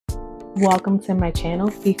Welcome to my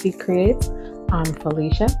channel, Fifi Creates. I'm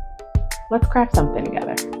Felicia. Let's craft something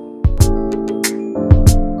together.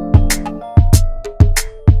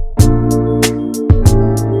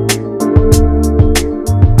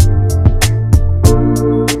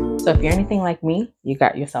 So if you're anything like me, you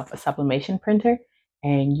got yourself a sublimation printer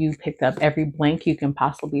and you picked up every blank you can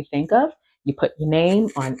possibly think of. You put your name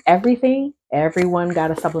on everything. Everyone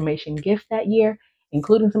got a sublimation gift that year,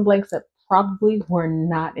 including some blanks that probably were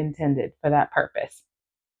not intended for that purpose.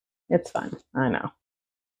 It's fun, I know.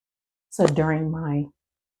 So during my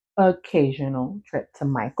occasional trip to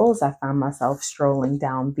Michael's, I found myself strolling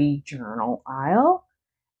down the journal aisle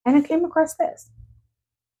and I came across this.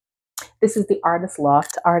 This is the Artist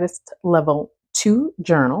Loft Artist Level 2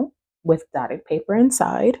 journal with dotted paper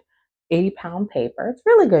inside, 80-pound paper. It's a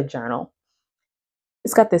really good journal.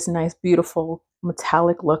 It's got this nice, beautiful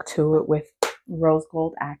metallic look to it with rose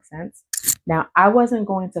gold accents. Now, I wasn't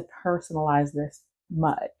going to personalize this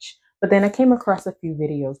much, but then I came across a few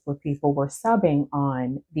videos where people were subbing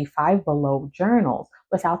on the Five Below journals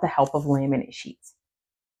without the help of laminate sheets.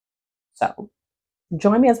 So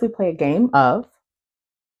join me as we play a game of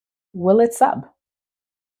Will It Sub?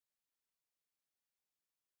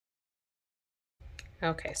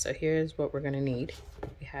 Okay, so here's what we're gonna need.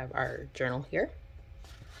 We have our journal here,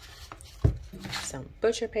 some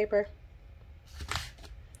butcher paper.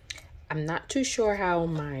 I'm not too sure how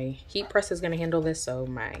my heat press is gonna handle this, so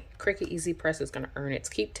my Cricut Easy Press is gonna earn its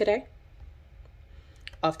keep today.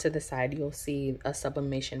 Off to the side, you'll see a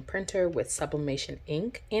sublimation printer with sublimation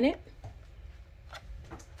ink in it.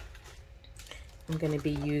 I'm gonna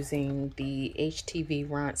be using the HTV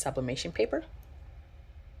Ront sublimation paper.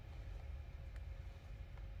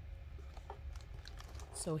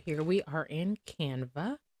 So here we are in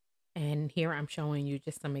Canva, and here I'm showing you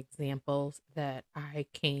just some examples that I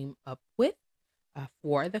came up with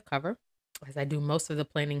for the cover, as I do most of the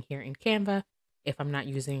planning here in Canva if I'm not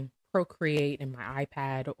using Procreate in my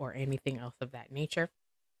iPad or anything else of that nature.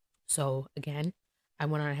 So again, I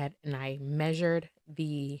went on ahead and I measured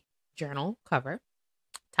the journal cover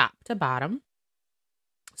top to bottom.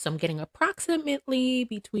 So I'm getting approximately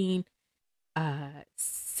between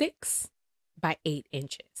 6 by 8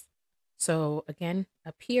 inches. So again,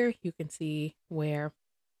 up here you can see where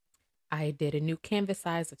I did a new canvas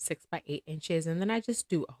size of 6 by 8 inches, and then I just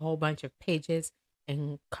do a whole bunch of pages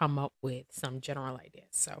and come up with some general ideas.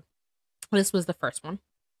 So this was the first one,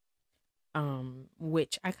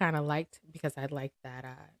 which I kind of liked because I liked that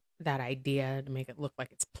idea to make it look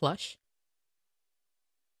like it's plush.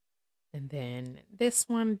 And then this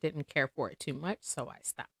one, didn't care for it too much, so I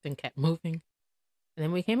stopped and kept moving. And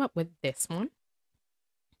then we came up with this one.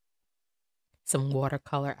 Some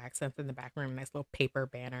watercolor accents in the background, nice little paper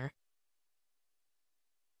banner.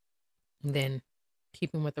 And then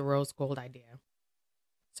keeping with the rose gold idea.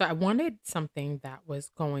 So I wanted something that was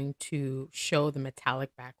going to show the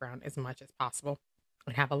metallic background as much as possible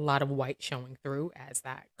and have a lot of white showing through, as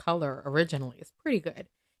that color originally is pretty good.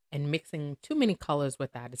 And mixing too many colors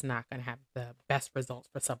with that is not going to have the best results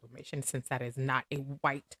for sublimation, since that is not a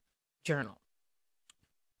white journal.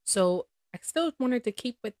 So I still wanted to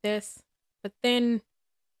keep with this, but then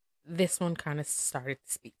this one kind of started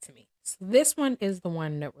to speak to me. So this one is the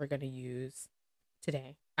one that we're going to use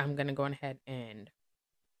today. I'm going to go ahead and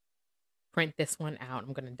print this one out.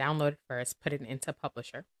 I'm going to download it first, put it into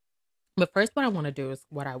Publisher. But first, what I want to do is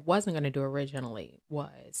what I wasn't going to do originally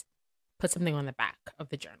was put something on the back of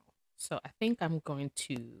the journal. So I think I'm going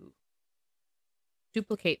to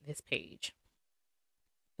duplicate this page.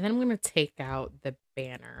 And then I'm going to take out the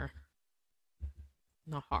banner,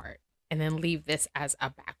 the heart, and then leave this as a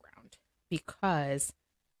background because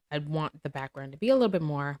I want the background to be a little bit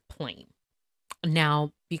more plain.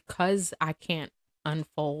 Now, because I can't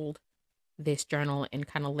unfold this journal and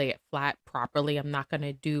kind of lay it flat properly, I'm not going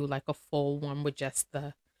to do like a full one with just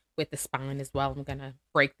the spine as well. I'm going to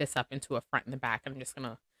break this up into a front and the back. I'm just going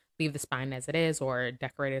to leave the spine as it is or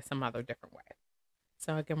decorate it some other different way.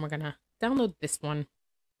 So again, we're going to download this one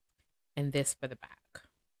and this for the back.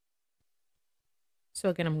 So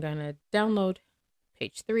again, I'm going to download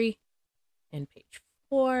page 3 and page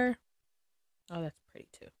 4. Oh, that's pretty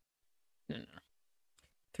too. No.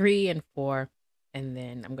 3 and 4. And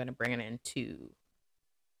then I'm going to bring it into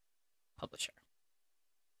Publisher.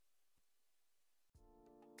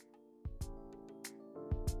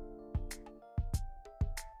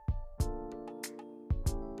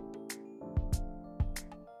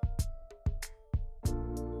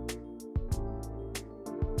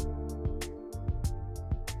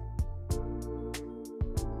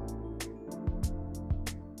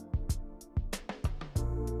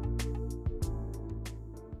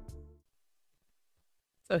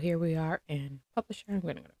 So here we are in Publisher. I'm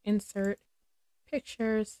going to go to Insert,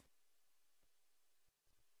 Pictures.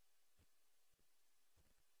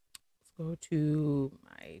 Let's go to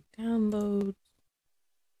my downloads.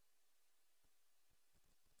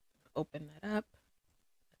 Open that up.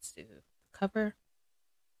 Let's do the cover.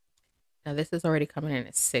 Now this is already coming in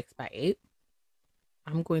at 6 by 8.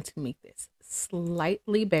 I'm going to make this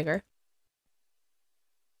slightly bigger.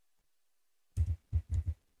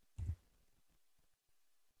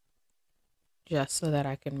 Just so that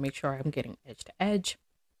I can make sure I'm getting edge to edge.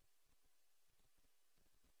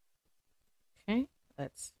 Okay,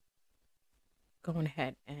 let's go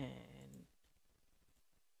ahead and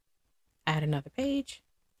add another page.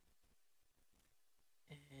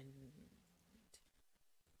 And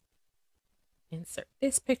insert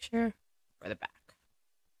this picture for the back.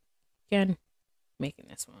 Again, making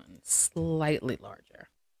this one slightly larger.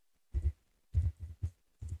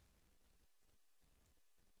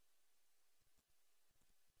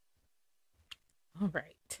 All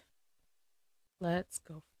right, let's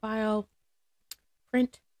go File,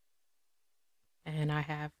 Print, and I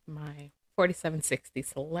have my 4760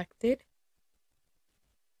 selected.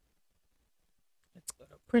 Let's go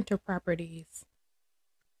to Printer Properties,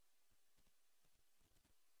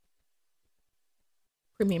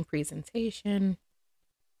 Premium Presentation,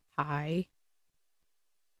 High.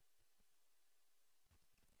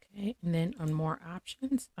 Okay, and then on More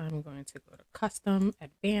Options, I'm going to go to Custom,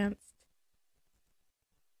 Advanced,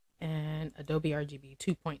 and Adobe RGB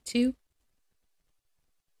 2.2.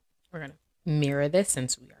 We're going to mirror this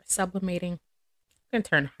since we are sublimating. I'm going to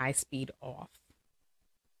turn high speed off.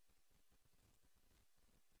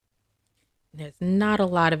 There's not a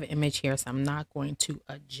lot of image here, so I'm not going to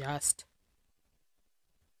adjust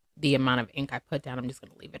the amount of ink I put down. I'm just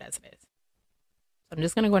going to leave it as it is. So I'm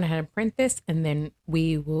just going to go ahead and print this, and then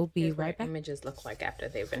we will be right back. Images look like after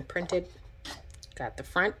they've been printed. Got the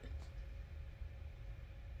front.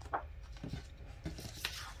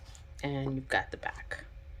 And you've got the back.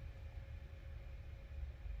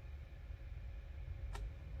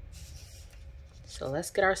 So let's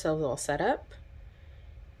get ourselves all set up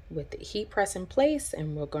with the heat press in place,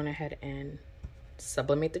 and we'll go ahead and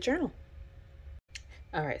sublimate the journal.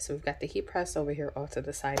 All right, so we've got the heat press over here off to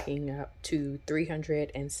the side, heating up to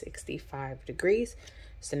 365 degrees.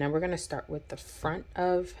 So now we're going to start with the front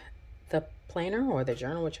of the planner or the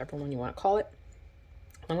journal, whichever one you want to call it.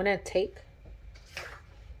 I'm going to take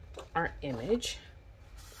our image,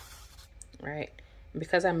 right?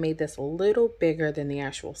 Because I made this a little bigger than the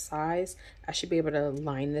actual size, I should be able to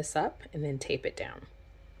line this up and then tape it down.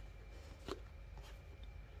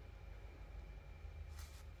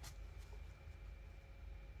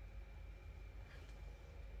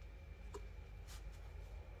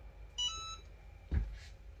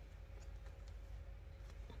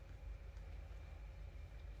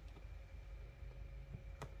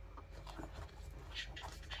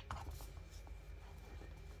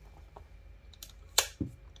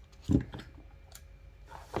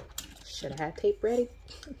 Should have had tape ready.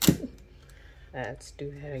 Let's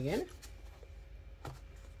do that again.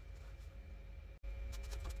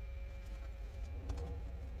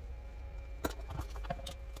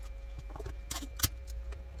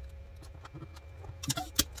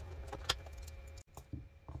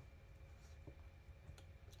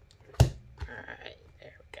 All right,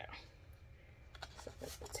 there we go. So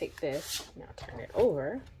let's take this, now turn it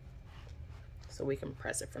over so we can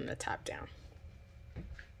press it from the top down.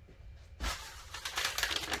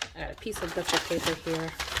 I got a piece of butcher paper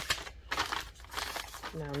here.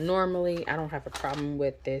 Now, normally I don't have a problem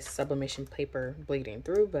with this sublimation paper bleeding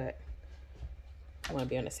through, but I want to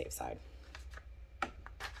be on the safe side.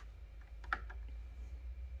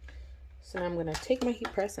 So now I'm going to take my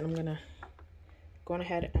heat press and I'm going to go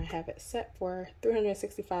ahead and have it set for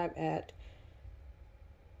 365 at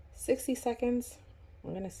 60 seconds.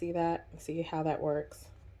 I'm going to see that and see how that works.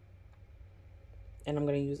 And I'm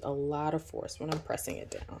going to use a lot of force when I'm pressing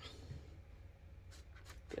it down.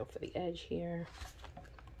 Feel for the edge here.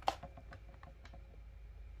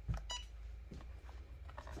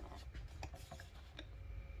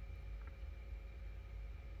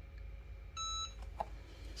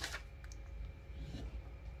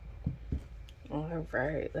 All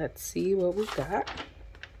right, let's see what we got.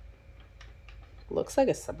 Looks like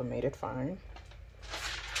it's sublimated fine.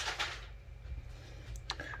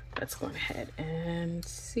 Let's go ahead and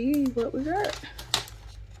see what we got.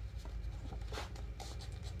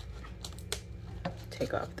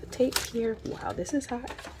 Take off the tape here. Wow, this is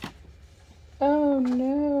hot. Oh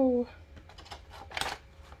no.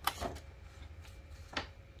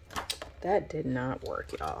 That did not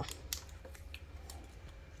work, y'all.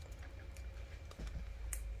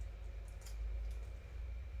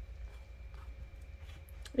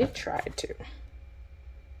 It tried to.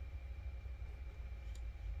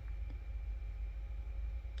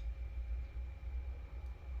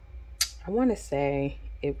 I want to say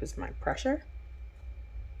it was my pressure.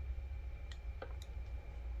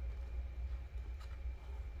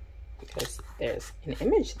 Because there's an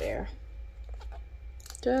image there.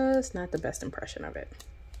 Just not the best impression of it.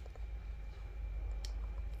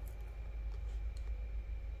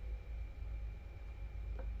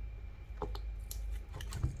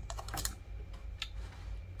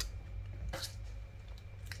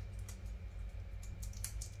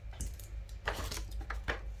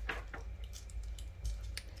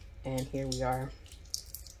 And here we are.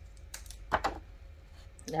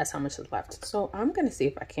 That's how much is left. So I'm gonna see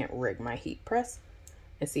if I can't rig my heat press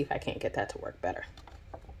and see if I can't get that to work better.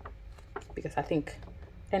 Because I think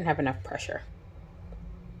I didn't have enough pressure.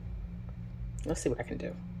 Let's see what I can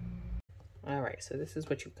do. All right, so this is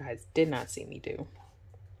what you guys did not see me do.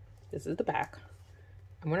 This is the back.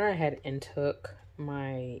 I went ahead and took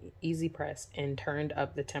my easy press and turned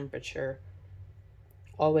up the temperature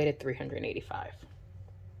all the way to 385.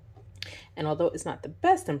 And although it's not the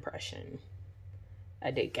best impression,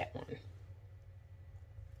 I did get one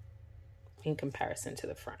in comparison to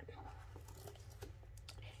the front.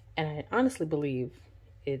 And I honestly believe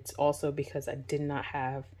it's also because I did not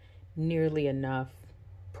have nearly enough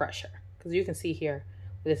pressure. Because you can see here,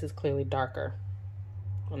 this is clearly darker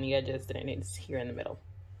on the edges than it is here in the middle.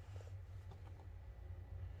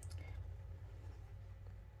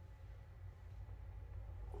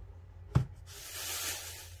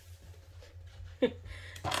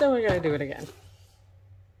 So we're gonna do it again.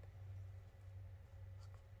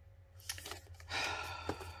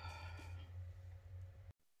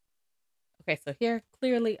 Okay, so here,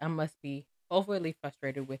 clearly I must be overly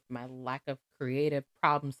frustrated with my lack of creative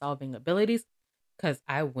problem-solving abilities because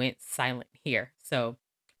I went silent here. So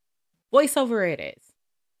voiceover it is.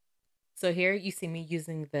 So here you see me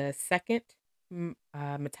using the second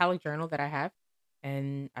metallic journal that I have,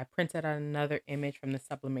 and I printed out another image from the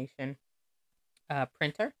Sublimation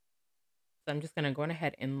printer. So I'm just going to go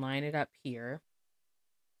ahead and line it up here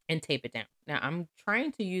and tape it down. Now I'm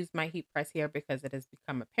trying to use my heat press here because it has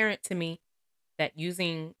become apparent to me that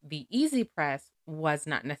using the easy press was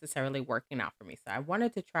not necessarily working out for me. So I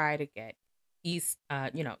wanted to try to get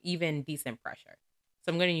even decent pressure.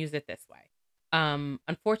 So I'm going to use it this way.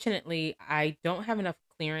 Unfortunately, I don't have enough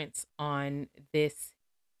clearance on this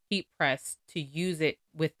heat press to use it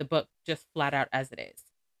with the book just flat out as it is.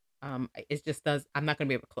 It just does, I'm not going to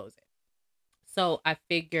be able to close it. So I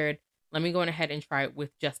figured, let me go ahead and try it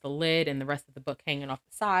with just the lid and the rest of the book hanging off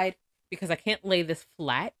the side, because I can't lay this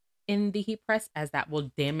flat in the heat press as that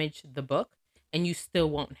will damage the book and you still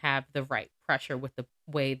won't have the right pressure with the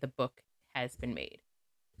way the book has been made.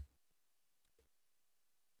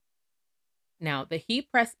 Now the heat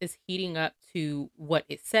press is heating up to what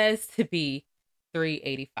it says to be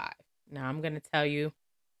 385. Now I'm going to tell you,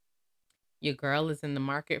 your girl is in the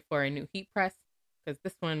market for a new heat press because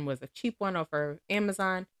this one was a cheap one over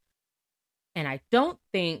Amazon. And I don't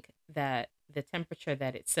think that the temperature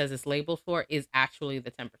that it says is labeled for is actually the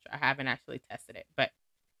temperature. I haven't actually tested it, but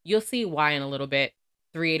you'll see why in a little bit.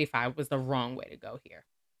 385 was the wrong way to go here.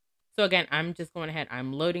 So again, I'm just going ahead.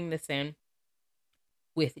 I'm loading this in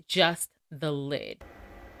with just the lid.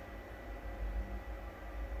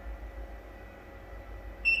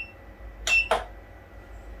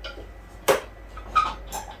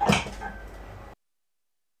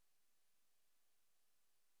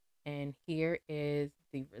 And here is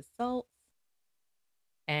the results.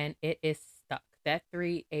 And it is stuck. That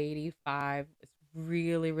 385 is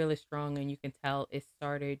really, really strong. And you can tell it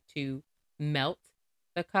started to melt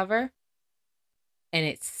the cover. And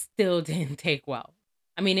it still didn't take well.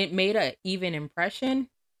 I mean, it made an even impression.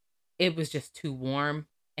 It was just too warm.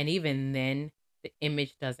 And even then, the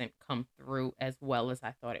image doesn't come through as well as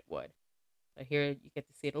I thought it would. So here you get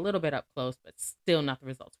to see it a little bit up close, but still not the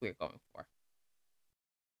results we were going for.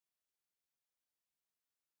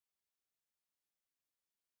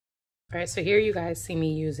 All right, so here you guys see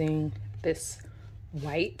me using this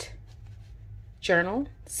white journal,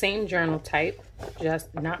 same journal type,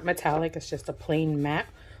 just not metallic. It's just a plain matte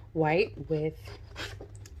white with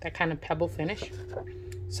that kind of pebble finish.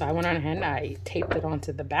 So I went on ahead and I taped it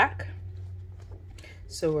onto the back.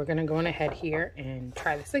 So we're gonna go on ahead here and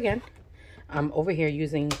try this again. I'm over here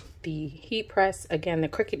using the heat press, again, the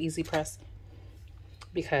Cricut Easy Press,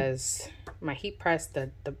 because my heat press,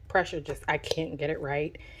 the pressure just, I can't get it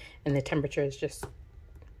right. And the temperature is just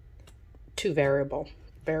too variable,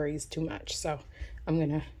 varies too much. So I'm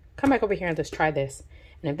gonna come back over here and just try this.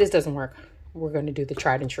 And if this doesn't work, we're gonna do the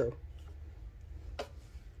tried and true.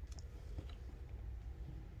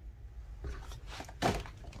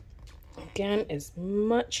 Again, as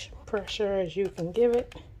much pressure as you can give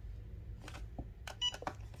it.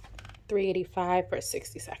 385 for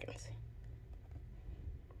 60 seconds.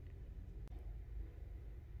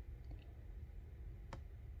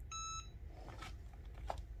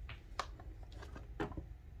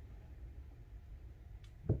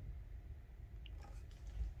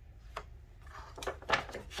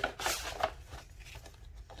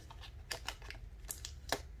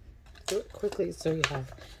 Do it quickly so you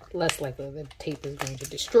have less likely the tape is going to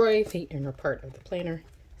destroy the inner part of the planner.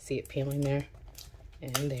 See it peeling there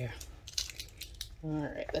and there. All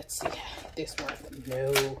right, let's see this one.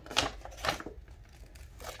 No.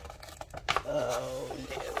 Oh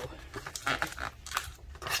no.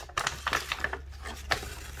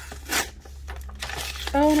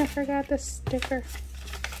 Oh, and I forgot the sticker.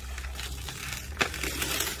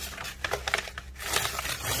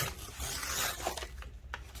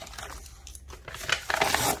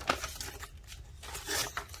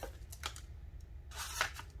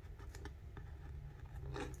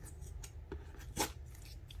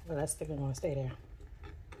 Well, that sticker gonna stay there.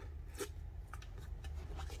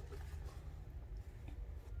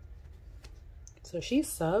 So she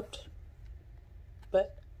subbed,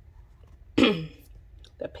 but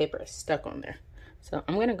the paper is stuck on there. So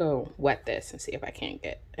I'm gonna go wet this and see if I can't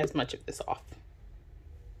get as much of this off.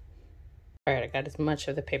 All right, I got as much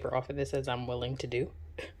of the paper off of this as I'm willing to do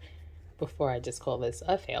before I just call this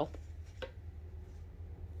a fail.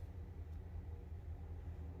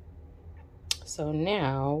 So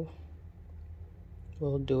now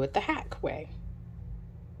we'll do it the hack way.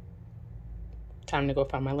 Time to go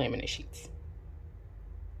find my laminate sheets.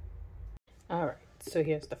 All right, so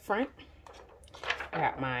here's the front. I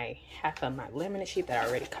got my half of my laminate sheet that I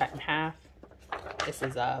already cut in half. This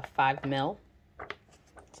is a 5 mil.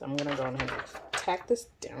 So I'm gonna go ahead and tack this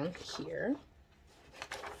down here.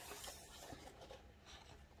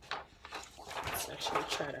 Let's actually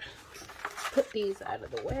try to put these out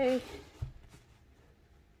of the way.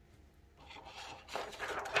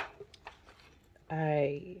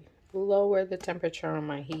 I lower the temperature on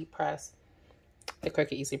my heat press, the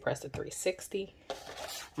Cricut Easy Press, to 360.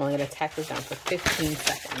 I'm only going to tack this down for 15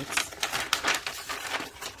 seconds.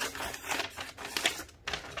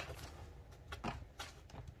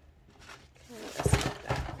 Let's get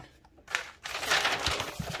that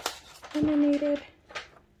eliminated.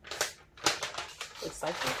 Looks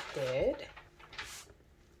like it did.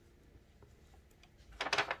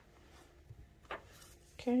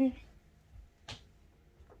 Okay.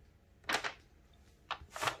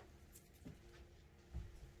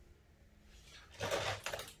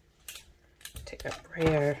 Take a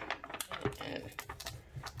brayer and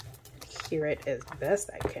cure it as best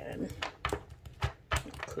I can,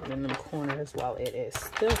 including them corners while it is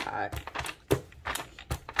still hot.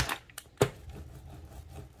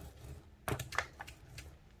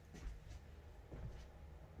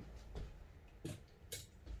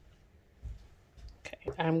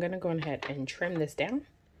 Okay, I'm gonna go ahead and trim this down.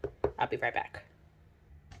 I'll be right back.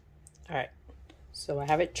 All right, so I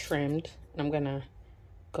have it trimmed, and I'm gonna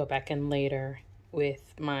go back in later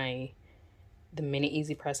with the mini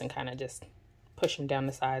Easy Press and kind of just push them down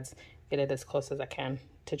the sides, get it as close as I can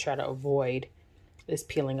to try to avoid this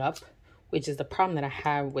peeling up, which is the problem that I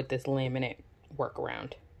have with this laminate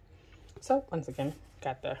workaround. So once again,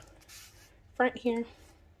 got the front here.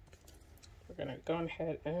 We're gonna go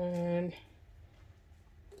ahead and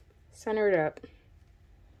center it up.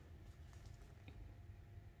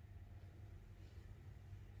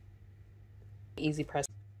 Easy Press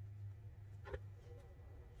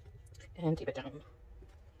and tape it down.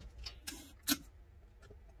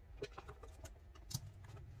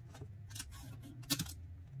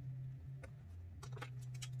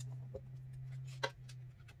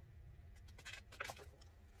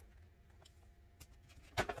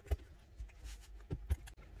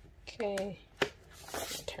 Okay,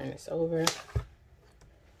 turn this over.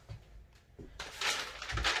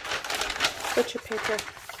 Put your paper,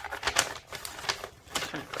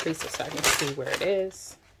 kind of crease it so I can see where it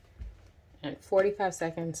is. And 45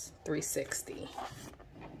 seconds, 360.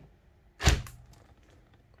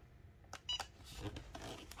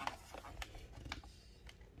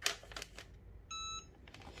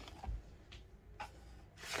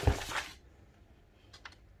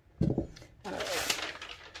 All right.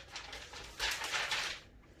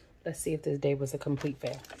 Let's see if this day was a complete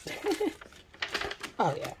fail.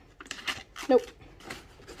 Oh yeah. Nope.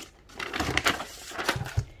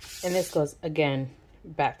 And this goes again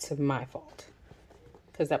back to my fault,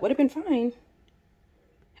 because that would have been fine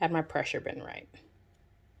had my pressure been right,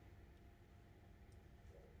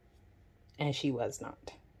 and she was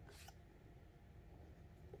not.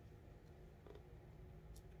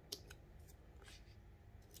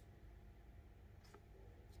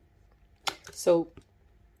 So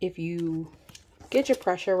if you get your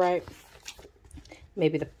pressure right,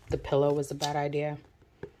 maybe the pillow was a bad idea.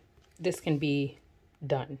 This can be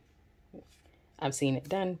done. I've seen it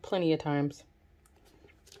done plenty of times,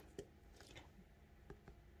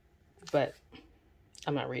 but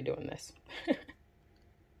I'm not redoing this.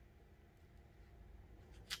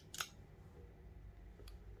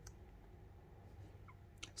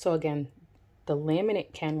 So again, the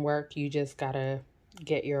laminate can work. You just gotta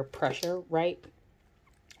get your pressure right.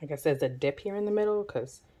 I guess there's a dip here in the middle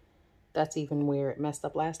because that's even where it messed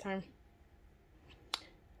up last time.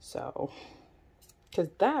 So, because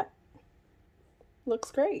that looks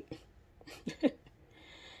great.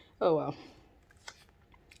 Oh well.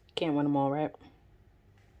 Can't win them all, right?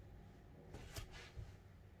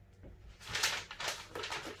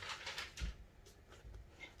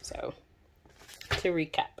 So, to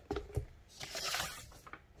recap.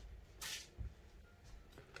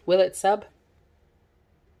 Will it sub?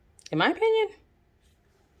 In my opinion,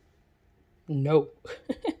 no.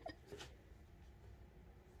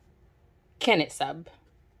 Can it sub?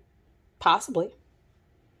 Possibly.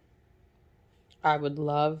 I would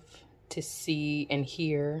love to see and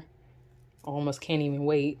hear. Almost can't even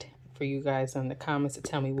wait for you guys in the comments to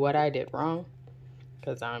tell me what I did wrong,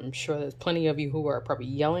 because I'm sure there's plenty of you who are probably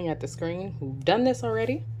yelling at the screen who've done this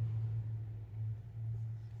already.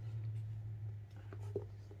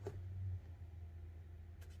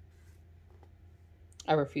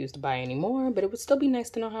 I refuse to buy any more, but it would still be nice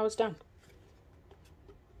to know how it's done.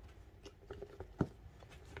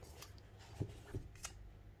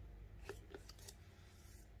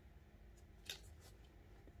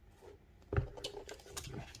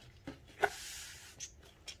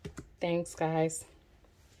 Thanks, guys.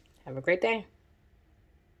 Have a great day.